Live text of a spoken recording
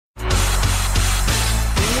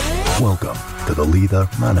Welcome to the Leader,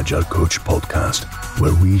 Manager, Coach podcast,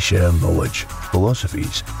 where we share knowledge,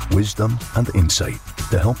 philosophies, wisdom, and insight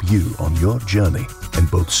to help you on your journey in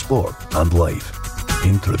both sport and life.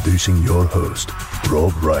 Introducing your host,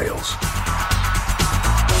 Rob Riles.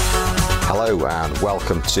 Hello and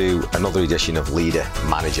welcome to another edition of Leader,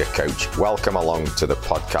 Manager, Coach. Welcome along to the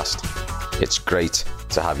podcast. It's great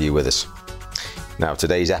to have you with us. Now,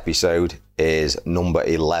 today's episode is number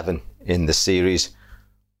 11 in the series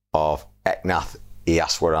of Eknath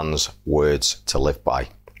Easwaran's Words to Live By.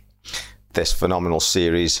 This phenomenal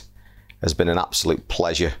series has been an absolute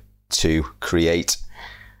pleasure to create.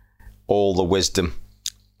 All the wisdom,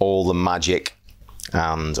 all the magic,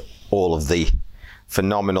 and all of the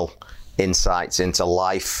phenomenal insights into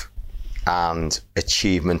life and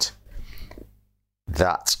achievement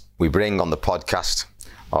that we bring on the podcast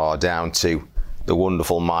are down to the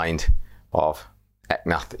wonderful mind of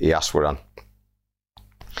Eknath Easwaran.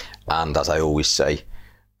 And as I always say,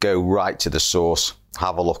 go right to the source,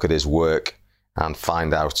 have a look at his work and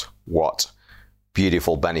find out what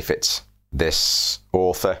beautiful benefits this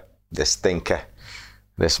author, this thinker,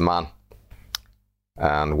 this man,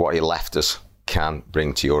 and what he left us can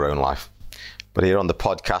bring to your own life. But here on the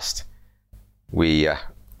podcast, we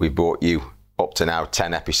brought you up to now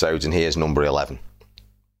 10 episodes, and here's number 11.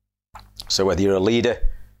 So whether you're a leader,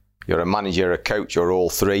 you're a manager, a coach, or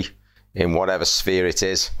all three, in whatever sphere it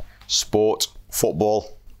is, sport,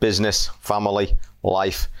 football, business, family,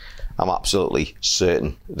 life, I'm absolutely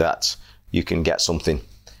certain that you can get something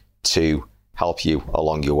to help you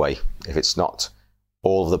along your way. If it's not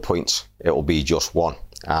all of the points, it will be just one.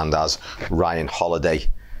 And as Ryan Holiday,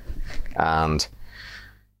 and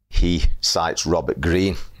he cites Robert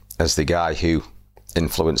Greene as the guy who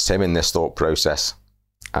influenced him in this thought process,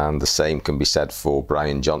 and the same can be said for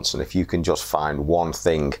Brian Johnson. If you can just find one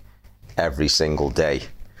thing every single day,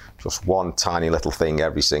 just one tiny little thing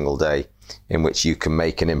every single day in which you can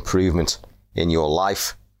make an improvement in your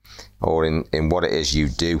life or in what it is you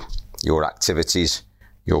do, your activities,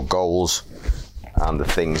 your goals, and the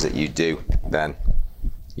things that you do, then,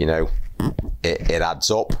 you know, it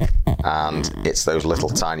adds up, and it's those little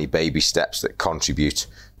tiny baby steps that contribute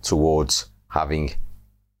towards having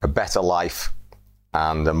a better life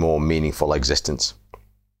and a more meaningful existence.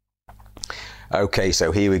 Okay,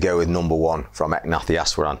 so here we go with number 1 from Eknath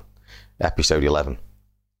Easwaran, episode 11.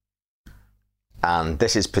 And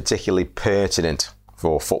this is particularly pertinent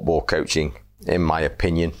for football coaching, in my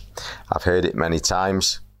opinion. I've heard it many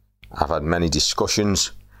times, I've had many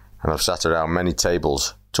discussions, and I've sat around many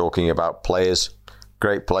tables talking about players,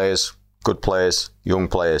 great players, good players, young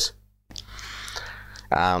players.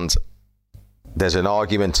 And there's an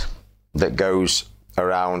argument that goes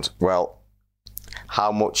around, well,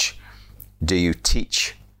 how much do you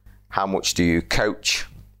teach? How much do you coach?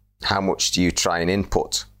 How much do you try and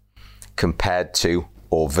input compared to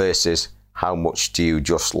or versus how much do you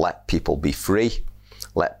just let people be free,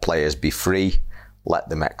 let players be free, let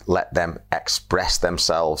them express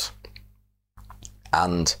themselves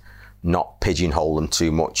and not pigeonhole them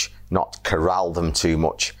too much, not corral them too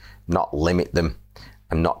much, not limit them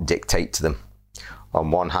and not dictate to them. On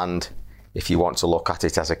one hand, if you want to look at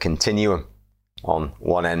it as a continuum, on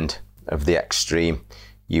one end of the extreme,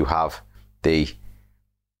 you have the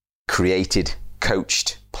created,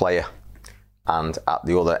 coached player, and at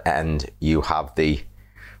the other end, you have the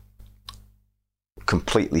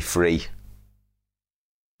completely free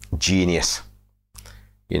genius.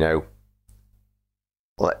 You know,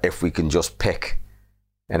 if we can just pick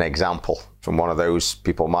an example from one of those,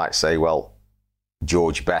 people might say, well,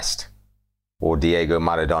 George Best or Diego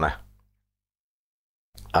Maradona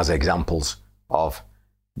as examples of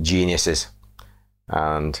geniuses.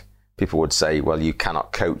 And people would say, well, you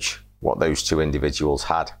cannot coach what those two individuals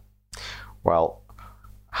had. Well,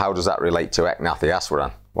 how does that relate to Eknath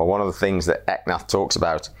Easwaran? Well, one of the things that Eknath talks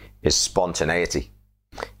about is spontaneity.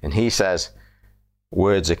 And he says,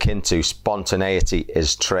 words akin to spontaneity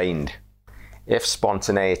is trained. If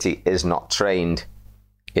spontaneity is not trained,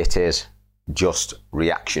 it is just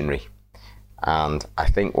reactionary. And I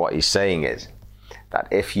think what he's saying is that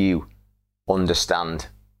if you understand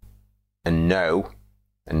and know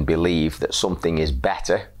and believe that something is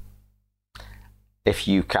better, if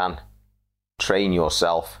you can train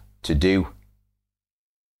yourself to do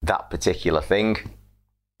that particular thing,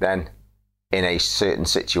 then in a certain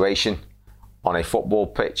situation, on a football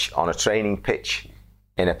pitch, on a training pitch,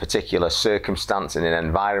 in a particular circumstance, in an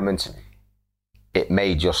environment, it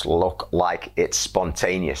may just look like it's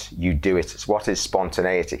spontaneous. You do it. It's what is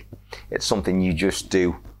spontaneity? It's something you just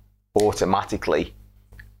do automatically,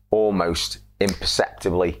 almost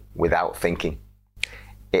imperceptibly, without thinking.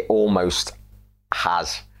 it almost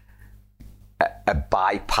has a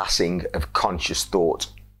bypassing of conscious thought.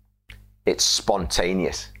 It's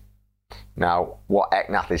spontaneous. Now, what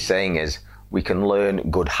Eknath is saying is we can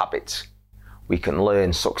learn good habits. We can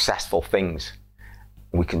learn successful things.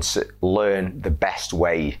 We can learn the best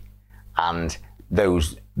way, and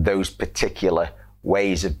those particular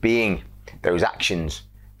ways of being, those actions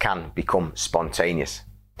can become spontaneous.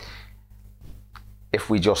 If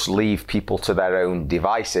we just leave people to their own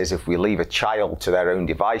devices, if we leave a child to their own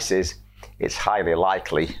devices, it's highly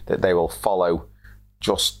likely that they will follow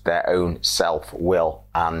just their own self-will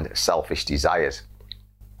and selfish desires.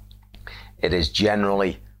 It is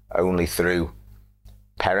generally only through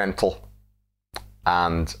parental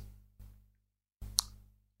and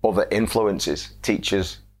other influences,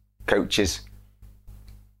 teachers, coaches,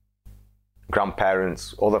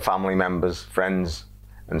 grandparents, other family members, friends,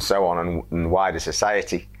 and so on, and wider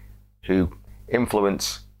society, who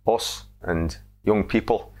influence us and young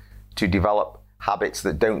people to develop habits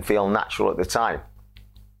that don't feel natural at the time.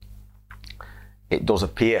 It does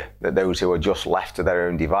appear that those who are just left to their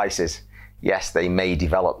own devices, yes, they may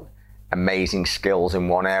develop amazing skills in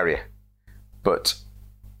one area, but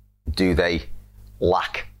do they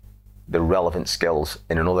lack the relevant skills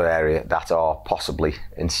in another area that are possibly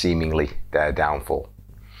and seemingly their downfall?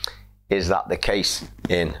 Is that the case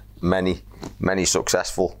in many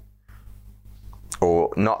successful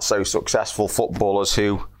or not so successful footballers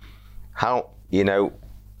who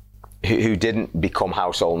didn't become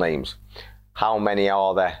household names? How many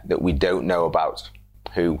are there that we don't know about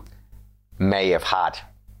who may have had,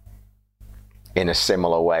 in a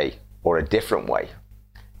similar way or a different way,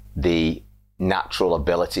 the natural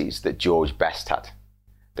abilities that George Best had,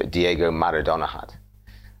 that Diego Maradona had,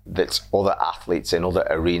 that other athletes in other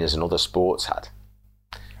arenas and other sports had,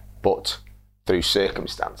 but through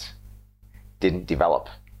circumstance didn't develop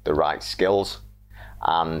the right skills,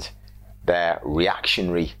 and their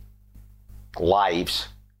reactionary lives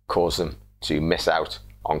caused them to miss out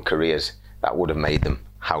on careers that would have made them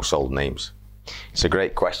household names? It's a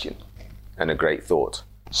great question and a great thought.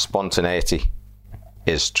 Spontaneity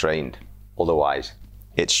is trained. Otherwise,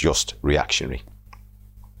 it's just reactionary.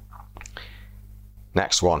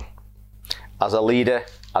 Next one. As a leader,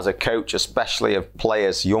 as a coach, especially of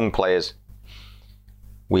players, young players,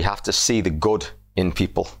 we have to see the good in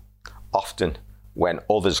people, often when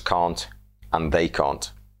others can't and they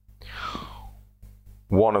can't.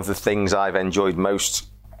 One of the things I've enjoyed most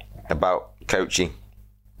about coaching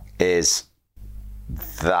is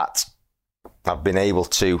that I've been able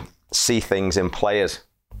to see things in players.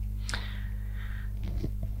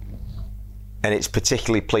 And it's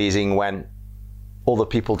particularly pleasing when other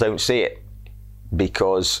people don't see it,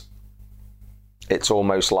 because it's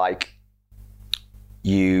almost like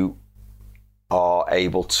you are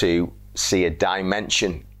able to see a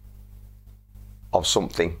dimension of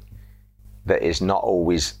something that is not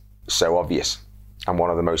always so obvious. And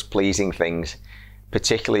one of the most pleasing things,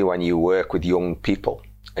 particularly when you work with young people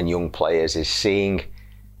and young players, is seeing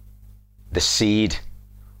the seed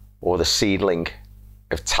or the seedling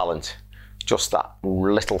of talent, just that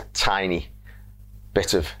little tiny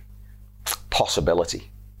bit of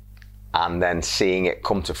possibility, and then seeing it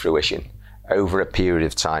come to fruition over a period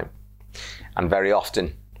of time. And very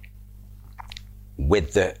often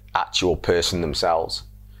with the actual person themselves,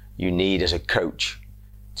 you need, as a coach,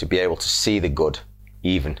 to be able to see the good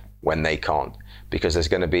even when they can't, because there's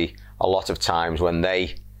going to be a lot of times when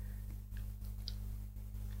they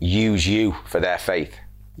use you for their faith.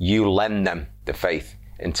 You lend them the faith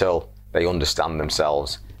until they understand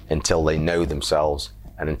themselves, until they know themselves,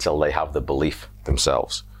 and until they have the belief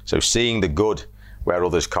themselves. So seeing the good where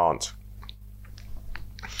others can't.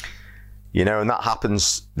 And that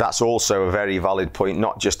happens, that's also a very valid point,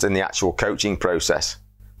 not just in the actual coaching process,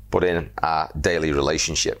 but in our daily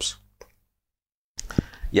relationships.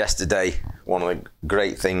 Yesterday, one of the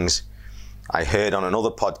great things I heard on another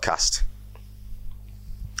podcast,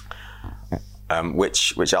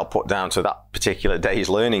 which I'll put down to that particular day's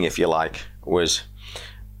learning, if you like, was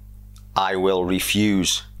I will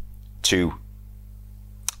refuse to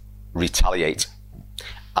retaliate.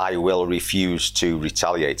 I will refuse to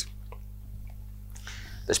retaliate.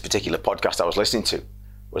 This particular podcast I was listening to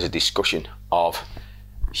was a discussion of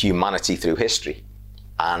humanity through history,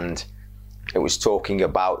 and it was talking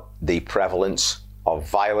about the prevalence of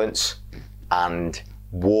violence and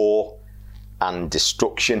war and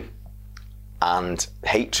destruction and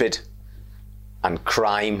hatred and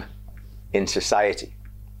crime in society.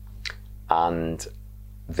 And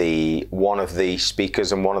one of the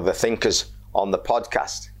speakers and one of the thinkers on the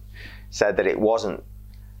podcast said that it wasn't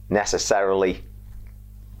necessarily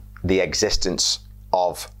the existence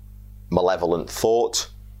of malevolent thought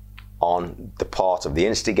on the part of the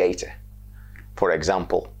instigator. For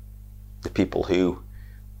example, the people who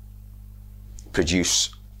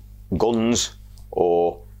produce guns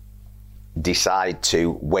or decide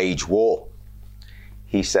to wage war.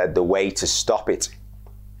 He said the way to stop it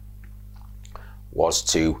was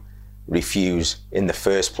to refuse in the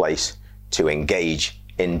first place to engage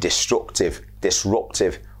in disruptive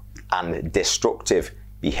and destructive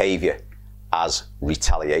behavior as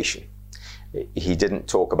retaliation. He didn't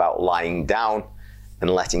talk about lying down and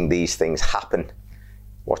letting these things happen.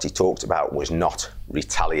 What he talked about was not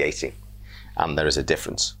retaliating, and there is a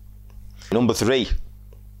difference. Number 3,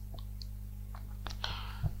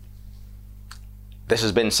 this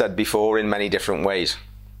has been said before in many different ways,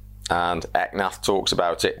 and Eknath talks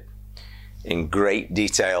about it in great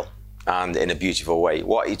detail and in a beautiful way.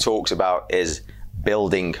 What he talks about is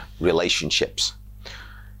building relationships.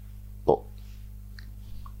 But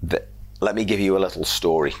let me give you a little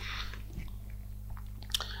story.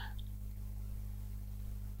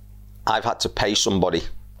 I've had to pay somebody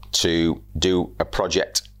to do a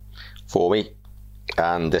project for me,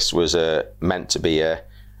 and this was meant to be a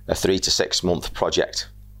 3 to 6 month project.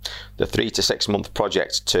 The 3 to 6 month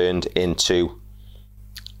project turned into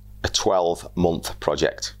a 12-month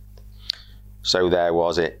project. So there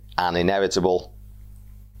was an inevitable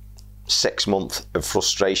 6 months of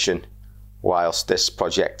frustration whilst this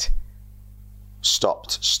project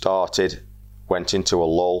started, went into a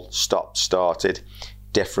lull, started.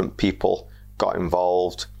 Different people got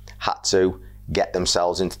involved, had to get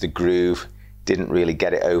themselves into the groove, didn't really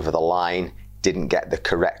get it over the line, didn't get the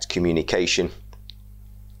correct communication,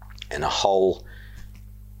 and a whole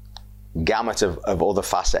gamut of other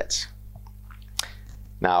facets.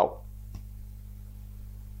 Now,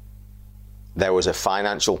 there was a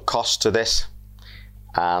financial cost to this,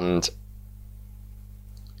 and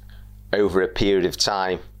over a period of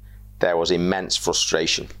time, there was immense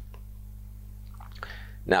frustration.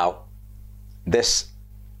 Now, this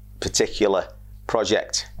particular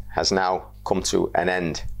project has now come to an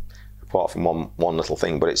end, apart from one little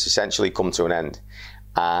thing, but it's essentially come to an end.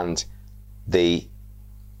 And the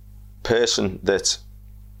person that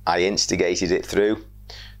I instigated it through,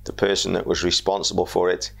 the person that was responsible for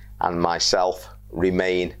it, and myself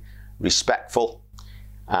remain respectful,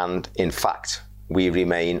 and in fact, we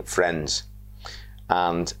remain friends.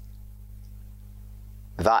 And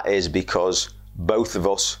that is because both of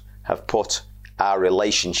us have put our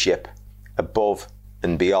relationship above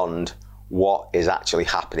and beyond what is actually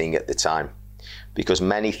happening at the time. Because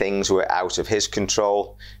many things were out of his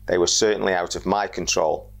control, they were certainly out of my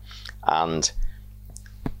control. And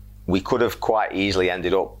we could have quite easily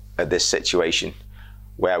ended up at this situation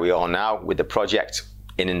where we are now, with the project,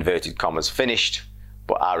 in inverted commas, finished,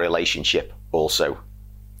 but our relationship also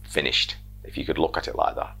finished, if you could look at it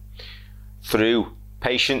like that. Through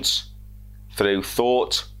patience, through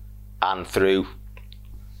thought, and through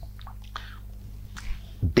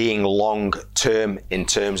being long term in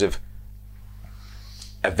terms of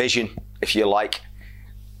a vision, if you like,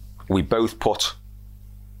 we both put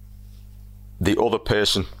the other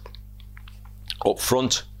person up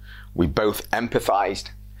front. We both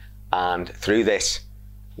empathized, and through this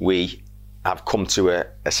we have come to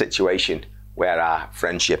a situation where our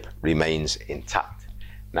friendship remains intact.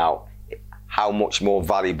 Now, how much more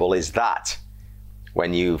valuable is that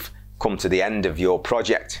when you've come to the end of your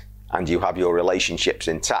project and you have your relationships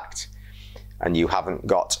intact and you haven't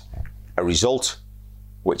got a result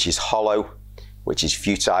which is hollow, which is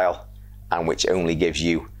futile, and which only gives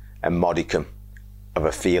you a modicum of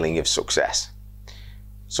a feeling of success.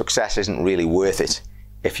 Success isn't really worth it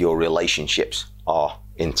if your relationships are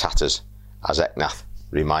in tatters, as Eknath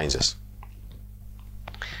reminds us.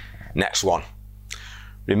 Next one.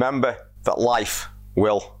 Remember that life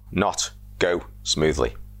will not go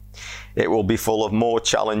smoothly. It will be full of more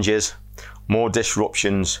challenges, more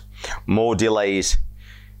disruptions, more delays,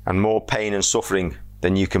 and more pain and suffering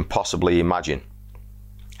than you can possibly imagine.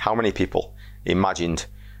 How many people imagined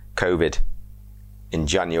COVID in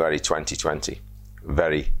January 2020?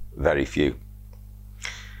 Very, very few.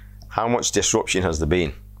 How much disruption has there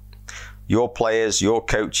been? Your players, your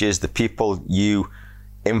coaches, the people you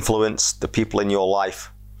influence, the people in your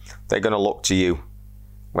life, they're going to look to you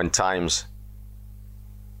when times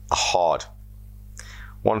are hard.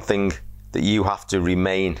 One thing that you have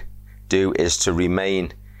to do is to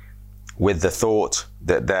remain with the thought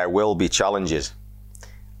that there will be challenges,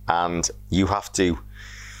 and you have to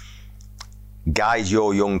guide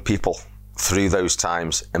your young people through those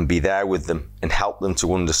times and be there with them and help them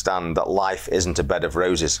to understand that life isn't a bed of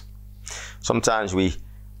roses. Sometimes we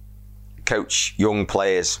coach young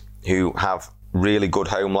players who have really good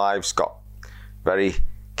home lives, got very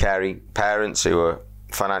caring parents who are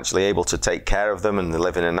financially able to take care of them, and they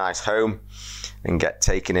live in a nice home and get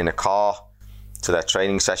taken in a car to their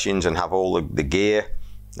training sessions and have all the gear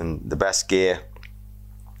and the best gear,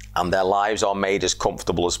 and their lives are made as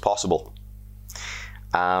comfortable as possible,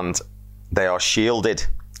 and they are shielded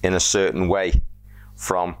in a certain way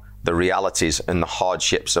from the realities and the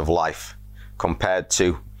hardships of life, compared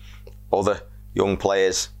to other young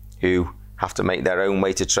players who have to make their own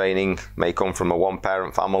way to training, may come from a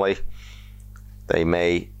one-parent family. They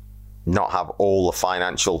may not have all the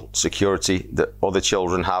financial security that other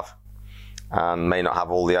children have, and may not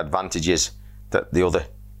have all the advantages that the other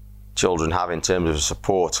children have in terms of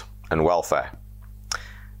support and welfare.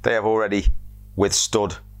 They have already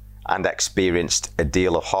withstood and experienced a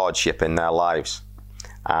deal of hardship in their lives,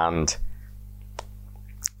 and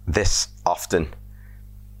this often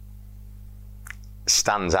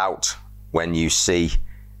stands out when you see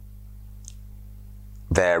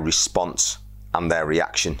their response and their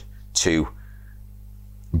reaction to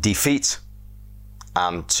defeat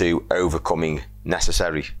and to overcoming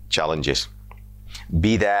necessary challenges.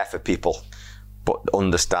 Be there for people, but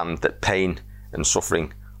understand that pain and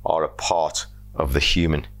suffering are a part of the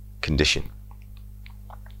human condition.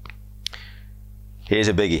 Here's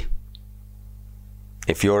a biggie.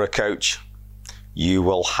 If you're a coach, you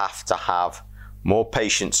will have to have more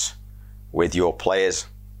patience with your players,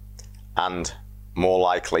 and more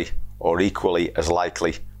likely, or equally as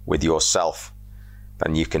likely, with yourself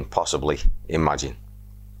than you can possibly imagine.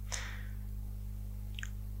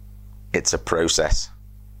 It's a process.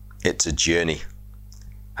 It's a journey.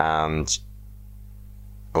 And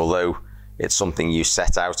although it's something you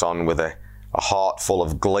set out on with a heart full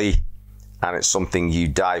of glee, and it's something you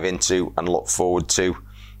dive into and look forward to,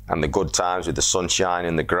 and the good times with the sunshine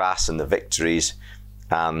and the grass and the victories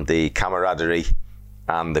and the camaraderie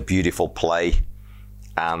and the beautiful play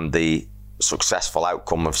and the successful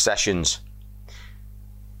outcome of sessions,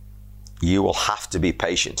 you will have to be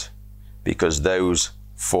patient, because those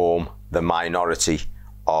form the minority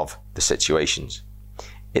of the situations.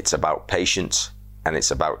 It's about patience, and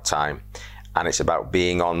it's about time, and it's about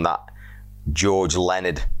being on that George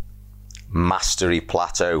Leonard mastery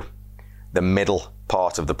plateau, the middle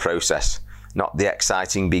part of the process, not the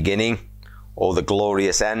exciting beginning or the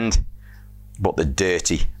glorious end, but the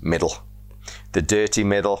dirty middle. The dirty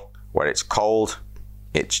middle where it's cold,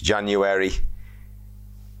 it's January,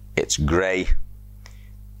 it's grey,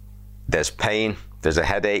 there's pain, there's a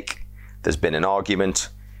headache, there's been an argument,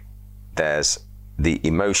 there's the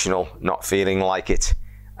emotional not feeling like it,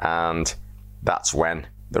 and that's when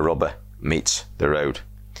the rubber meets the road.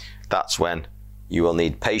 That's when you will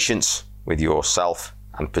need patience with yourself,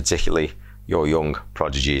 and particularly your young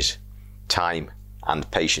prodigies. Time and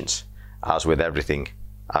patience, as with everything,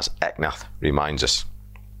 as Eknath reminds us.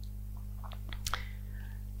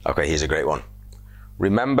 Okay, here's a great one.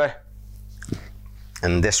 Remember,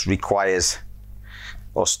 and this requires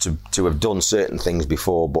us to have done certain things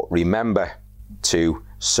before, but remember to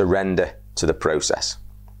surrender to the process.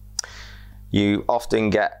 You often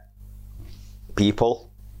get people,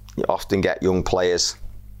 you often get young players,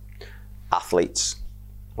 athletes,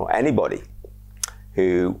 or anybody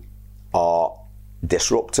who are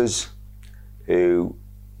disruptors, who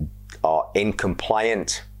are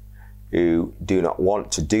incompliant, who do not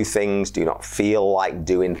want to do things, do not feel like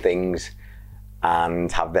doing things,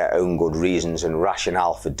 and have their own good reasons and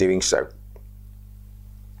rationale for doing so.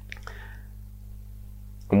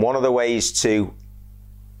 And one of the ways to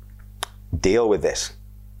deal with this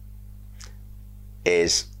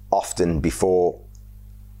is often before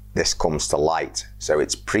this comes to light. So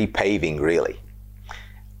it's pre-paving, really.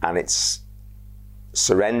 And it's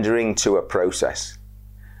surrendering to a process.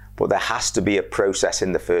 But there has to be a process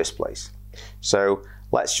in the first place. So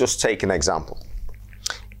let's just take an example.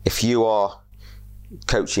 If you are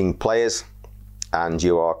coaching players, and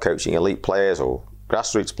you are coaching elite players or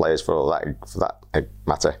grassroots players for that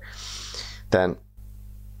matter, then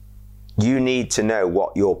you need to know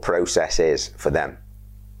what your process is for them.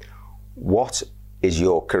 What is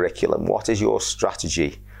your curriculum? What is your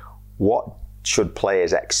strategy? What should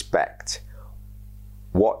players expect?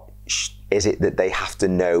 What is it that they have to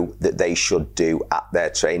know that they should do at their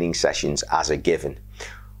training sessions as a given?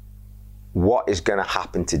 What is going to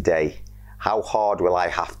happen today? How hard will I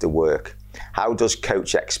have to work? How does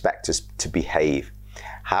coach expect us to behave?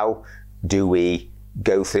 How do we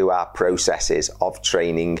go through our processes of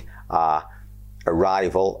training, our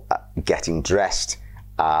arrival, getting dressed,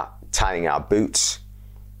 tying our boots,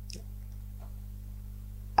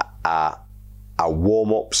 our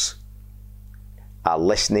warm-ups, our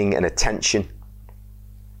listening and attention,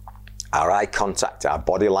 our eye contact, our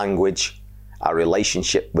body language, our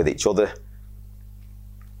relationship with each other,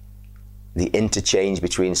 the interchange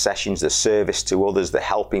between sessions, the service to others, the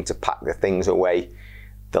helping to pack the things away,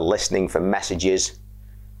 the listening for messages,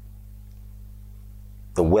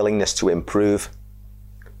 the willingness to improve,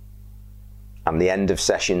 and the end of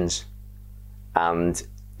sessions, and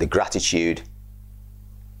the gratitude,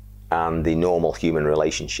 and the normal human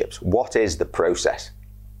relationships. What is the process?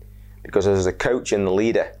 Because as a coach and the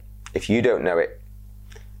leader, if you don't know it,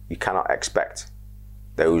 you cannot expect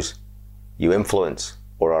those you influence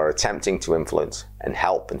or are attempting to influence and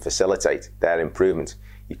help and facilitate their improvement.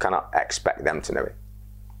 You cannot expect them to know it.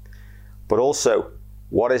 But also,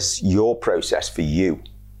 what is your process for you?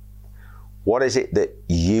 What is it that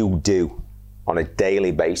you do on a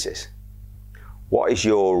daily basis? What is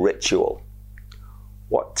your ritual?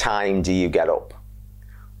 What time do you get up?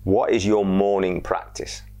 What is your morning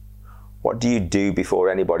practice? What do you do before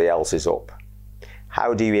anybody else is up?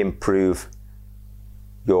 How do you improve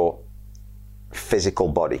your physical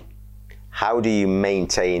body? How do you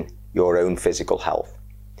maintain your own physical health?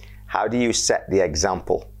 How do you set the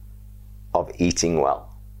example of eating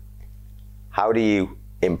well? How do you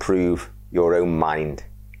improve your own mind?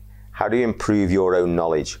 How do you improve your own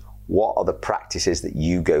knowledge? What are the practices that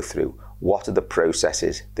you go through? What are the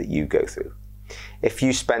processes that you go through? If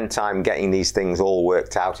you spend time getting these things all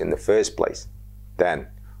worked out in the first place, then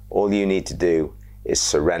all you need to do is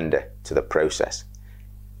surrender to the process.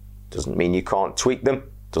 Doesn't mean you can't tweak them,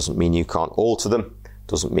 doesn't mean you can't alter them,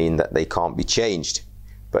 doesn't mean that they can't be changed,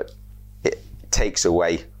 but it takes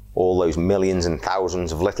away all those millions and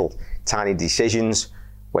thousands of little tiny decisions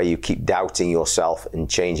where you keep doubting yourself and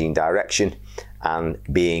changing direction and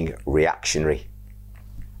being reactionary.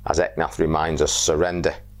 As Eknath reminds us,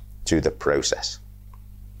 surrender to the process.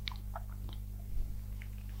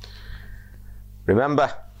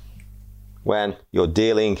 Remember, when you're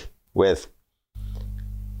dealing with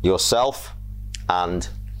yourself and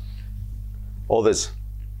others,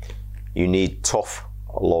 you need tough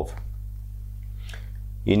love.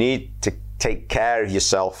 You need to take care of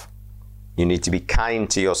yourself. You need to be kind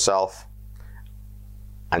to yourself,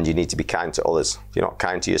 and you need to be kind to others. If you're not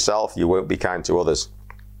kind to yourself, you won't be kind to others.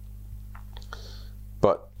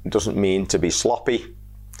 But it doesn't mean to be sloppy.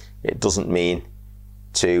 It doesn't mean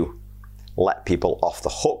to let people off the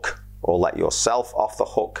hook or let yourself off the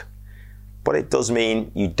hook. But it does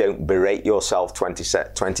mean you don't berate yourself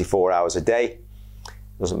 24 hours a day.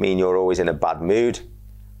 It doesn't mean you're always in a bad mood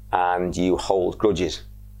and you hold grudges.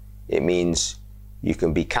 It means you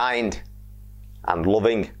can be kind and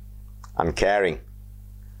loving and caring,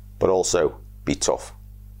 but also be tough.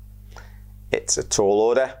 It's a tall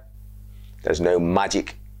order. There's no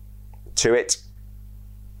magic to it.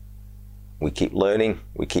 We keep learning,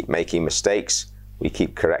 we keep making mistakes, we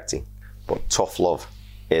keep correcting, but tough love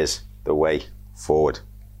is the way forward.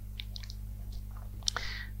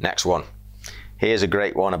 Next one. Here's a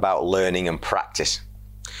great one about learning and practice.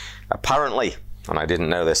 Apparently, and I didn't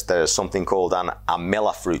know this, there's something called an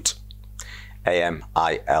Amila fruit.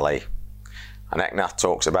 A-M-I-L-A. And Eknath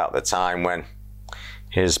talks about the time when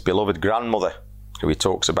his beloved grandmother, who he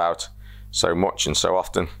talks about so much and so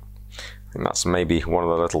often, I think that's maybe one of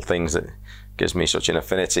the little things that gives me such an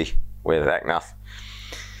affinity with Eknath.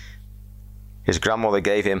 His grandmother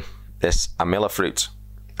gave him this Amila fruit,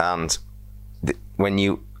 and when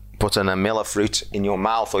you put an Amila fruit in your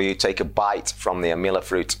mouth or you take a bite from the Amila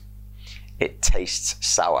fruit, it tastes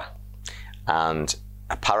sour. And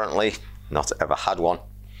apparently, not ever had one,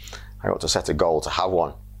 I ought to set a goal to have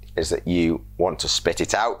one, is that you want to spit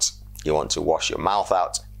it out, you want to wash your mouth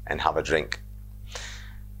out and have a drink.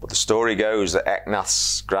 But the story goes that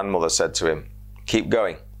Eknath's grandmother said to him, keep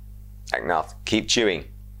going, Eknath, keep chewing,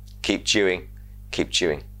 keep chewing, keep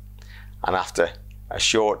chewing. And after a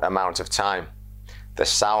short amount of time, the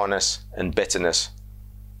sourness and bitterness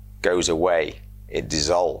goes away, it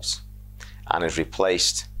dissolves, and is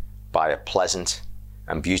replaced by a pleasant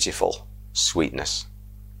and beautiful sweetness.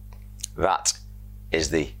 That is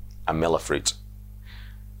the Amila fruit.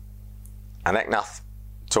 And Eknath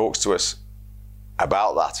talks to us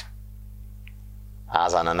about that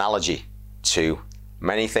as an analogy to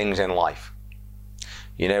many things in life.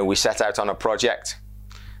 You know, we set out on a project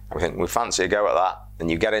and we think we fancy a go at that,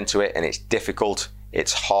 and you get into it and it's difficult,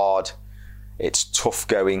 it's hard, it's tough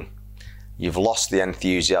going, you've lost the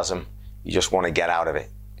enthusiasm, you just want to get out of it.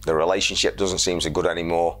 The relationship doesn't seem so good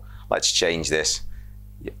anymore, let's change this.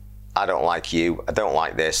 I don't like you, I don't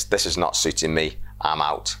like this is not suiting me, I'm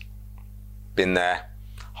out. Been there,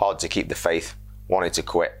 hard to keep the faith, wanted to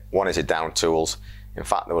quit, wanted to down tools, In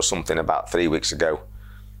fact, there was something about 3 weeks ago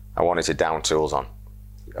I wanted to down tools on.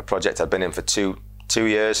 A project I'd been in for two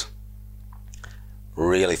years.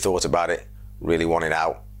 Really thought about it, really wanted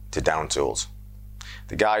out to down tools.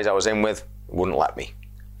 The guys I was in with wouldn't let me.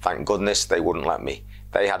 Thank goodness they wouldn't let me.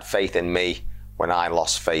 They had faith in me when I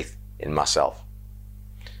lost faith in myself.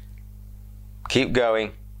 Keep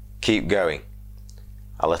going, keep going.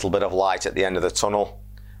 A little bit of light at the end of the tunnel.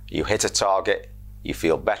 You hit a target, you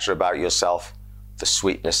feel better about yourself, the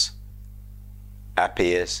sweetness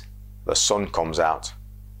appears, the sun comes out,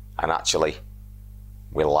 and actually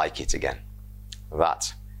we like it again.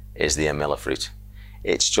 That is the Amilla fruit.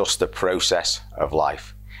 It's just the process of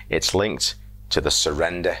life. It's linked to the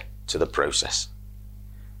surrender to the process.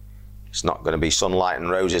 It's not going to be sunlight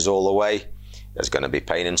and roses all the way. There's going to be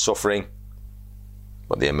pain and suffering.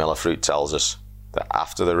 But the Amilla fruit tells us that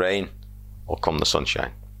after the rain will come the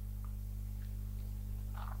sunshine.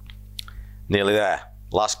 Nearly there.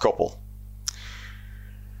 Last couple.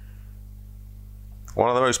 One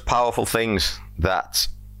of the most powerful things that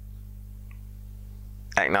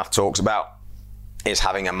Eknath talks about is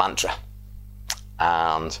having a mantra.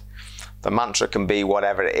 And the mantra can be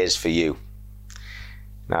whatever it is for you.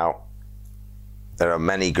 Now, there are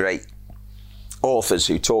many great authors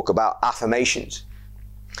who talk about affirmations.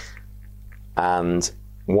 And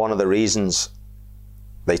one of the reasons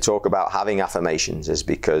they talk about having affirmations is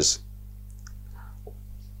because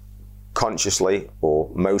consciously,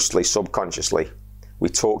 or mostly subconsciously, we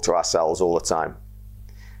talk to ourselves all the time.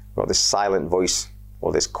 We've got this silent voice,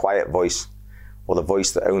 or this quiet voice, or the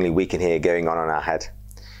voice that only we can hear going on in our head.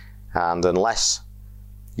 And unless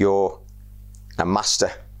you're a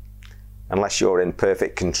master, unless you're in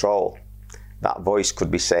perfect control, that voice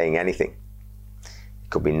could be saying anything. It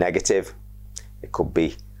could be negative, it could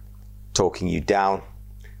be talking you down,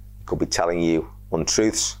 it could be telling you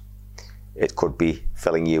untruths, it could be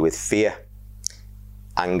filling you with fear,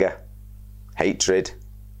 anger, hatred,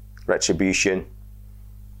 retribution,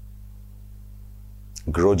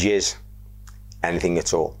 grudges, anything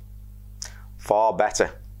at all. Far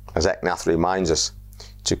better, as Eknath reminds us,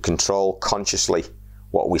 to control consciously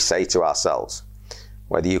what we say to ourselves,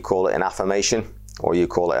 whether you call it an affirmation or you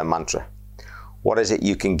call it a mantra. What is it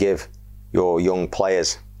you can give your young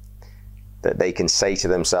players that they can say to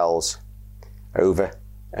themselves over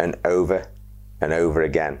and over and over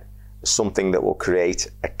again? Something that will create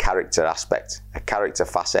a character aspect, a character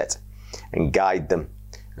facet, and guide them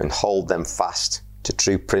and hold them fast to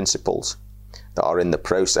true principles that are in the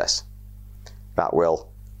process, that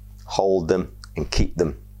will hold them and keep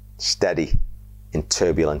them steady in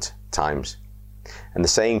turbulent times. And the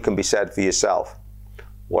same can be said for yourself.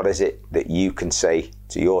 What is it that you can say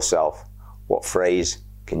to yourself? What phrase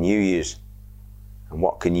can you use? And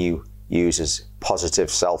what can you use as positive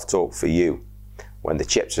self-talk for you when the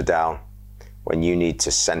chips are down, when you need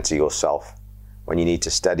to center yourself, when you need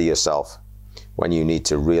to steady yourself, when you need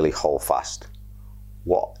to really hold fast?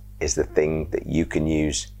 What is the thing that you can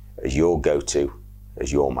use as your go-to,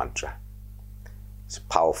 as your mantra? It's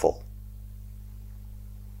powerful,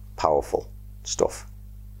 powerful stuff.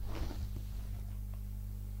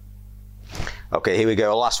 Okay, here we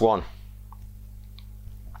go, last one.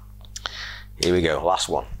 Here we go, last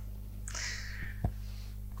one.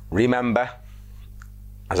 Remember,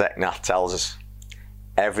 as Eknath tells us,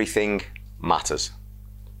 everything matters.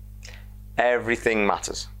 Everything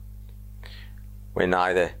matters. We're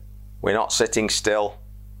not sitting still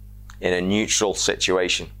in a neutral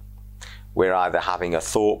situation. We're either having a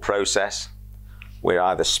thought process, we're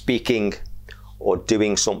either speaking or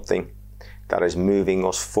doing something that is moving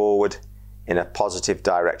us forward in a positive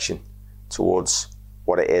direction towards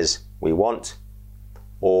what it is we want,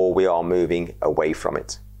 or we are moving away from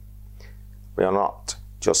it. We are not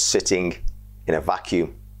just sitting in a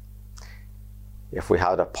vacuum. If we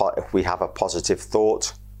have a positive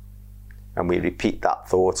thought and we repeat that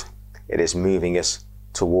thought, it is moving us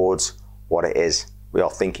towards what it is we are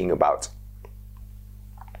thinking about.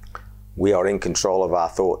 We are in control of our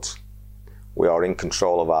thoughts. We are in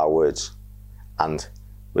control of our words, and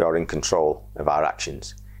we are in control of our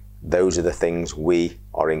actions. Those are the things we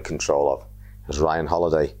are in control of, as Ryan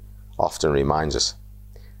Holiday often reminds us.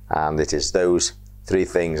 And it is those three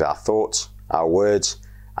things, our thoughts, our words,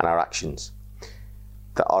 and our actions,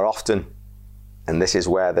 that are often, and this is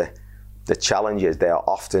where the challenge is, they are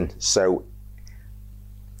often so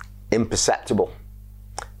imperceptible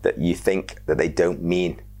that you think that they don't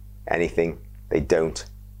mean anything, they don't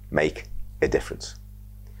make a difference.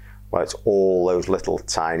 Well, it's all those little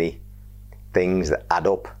tiny things that add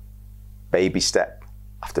up, baby step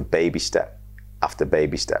after baby step after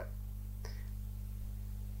baby step,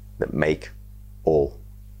 that make all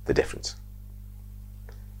the difference.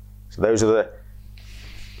 So those are the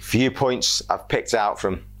few points I've picked out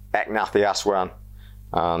from Eknath Easwaran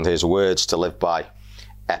and his words to live by,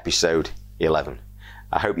 episode 11.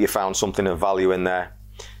 I hope you found something of value in there.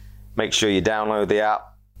 Make sure you download the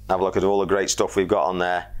app, have a look at all the great stuff we've got on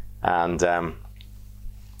there, and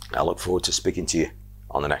I look forward to speaking to you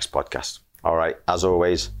on the next podcast. All right, as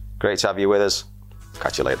always, great to have you with us.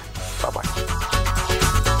 Catch you later. Bye-bye.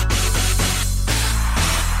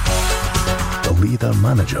 The Leader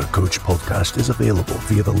Manager Coach podcast is available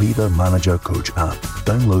via the Leader Manager Coach app.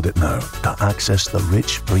 Download it now to access the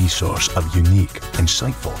rich resource of unique,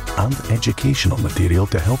 insightful and educational material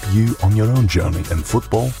to help you on your own journey in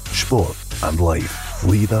football, sport and life.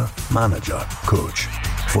 Leader Manager Coach.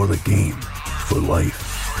 For the game. For life.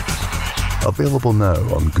 Available now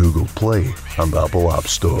on Google Play and Apple App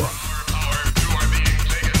Store.